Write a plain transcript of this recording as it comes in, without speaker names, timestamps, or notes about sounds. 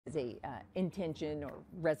a intention or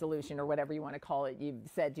resolution or whatever you want to call it. You've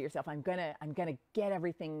said to yourself, I'm gonna get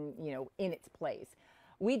everything, in its place.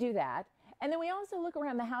 We do that. And then we also look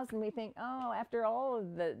around the house and we think, oh, after all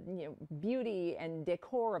of the beauty and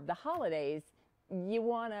decor of the holidays, you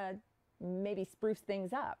want to maybe spruce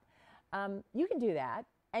things up. You can do that,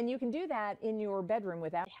 and you can do that in your bedroom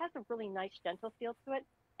without. It has a really nice gentle feel to it,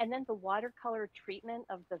 and then the watercolor treatment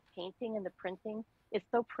of the painting and the printing is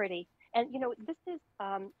so pretty. And this is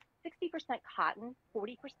 60% cotton,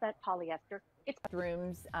 40% polyester. It's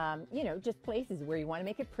rooms, just places where you want to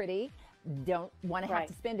make it pretty, don't want to have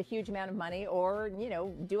to spend a huge amount of money or,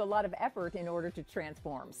 do a lot of effort in order to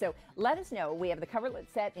transform. So let us know. We have the coverlet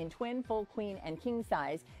set in twin, full, queen, and king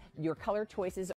size. Your color choices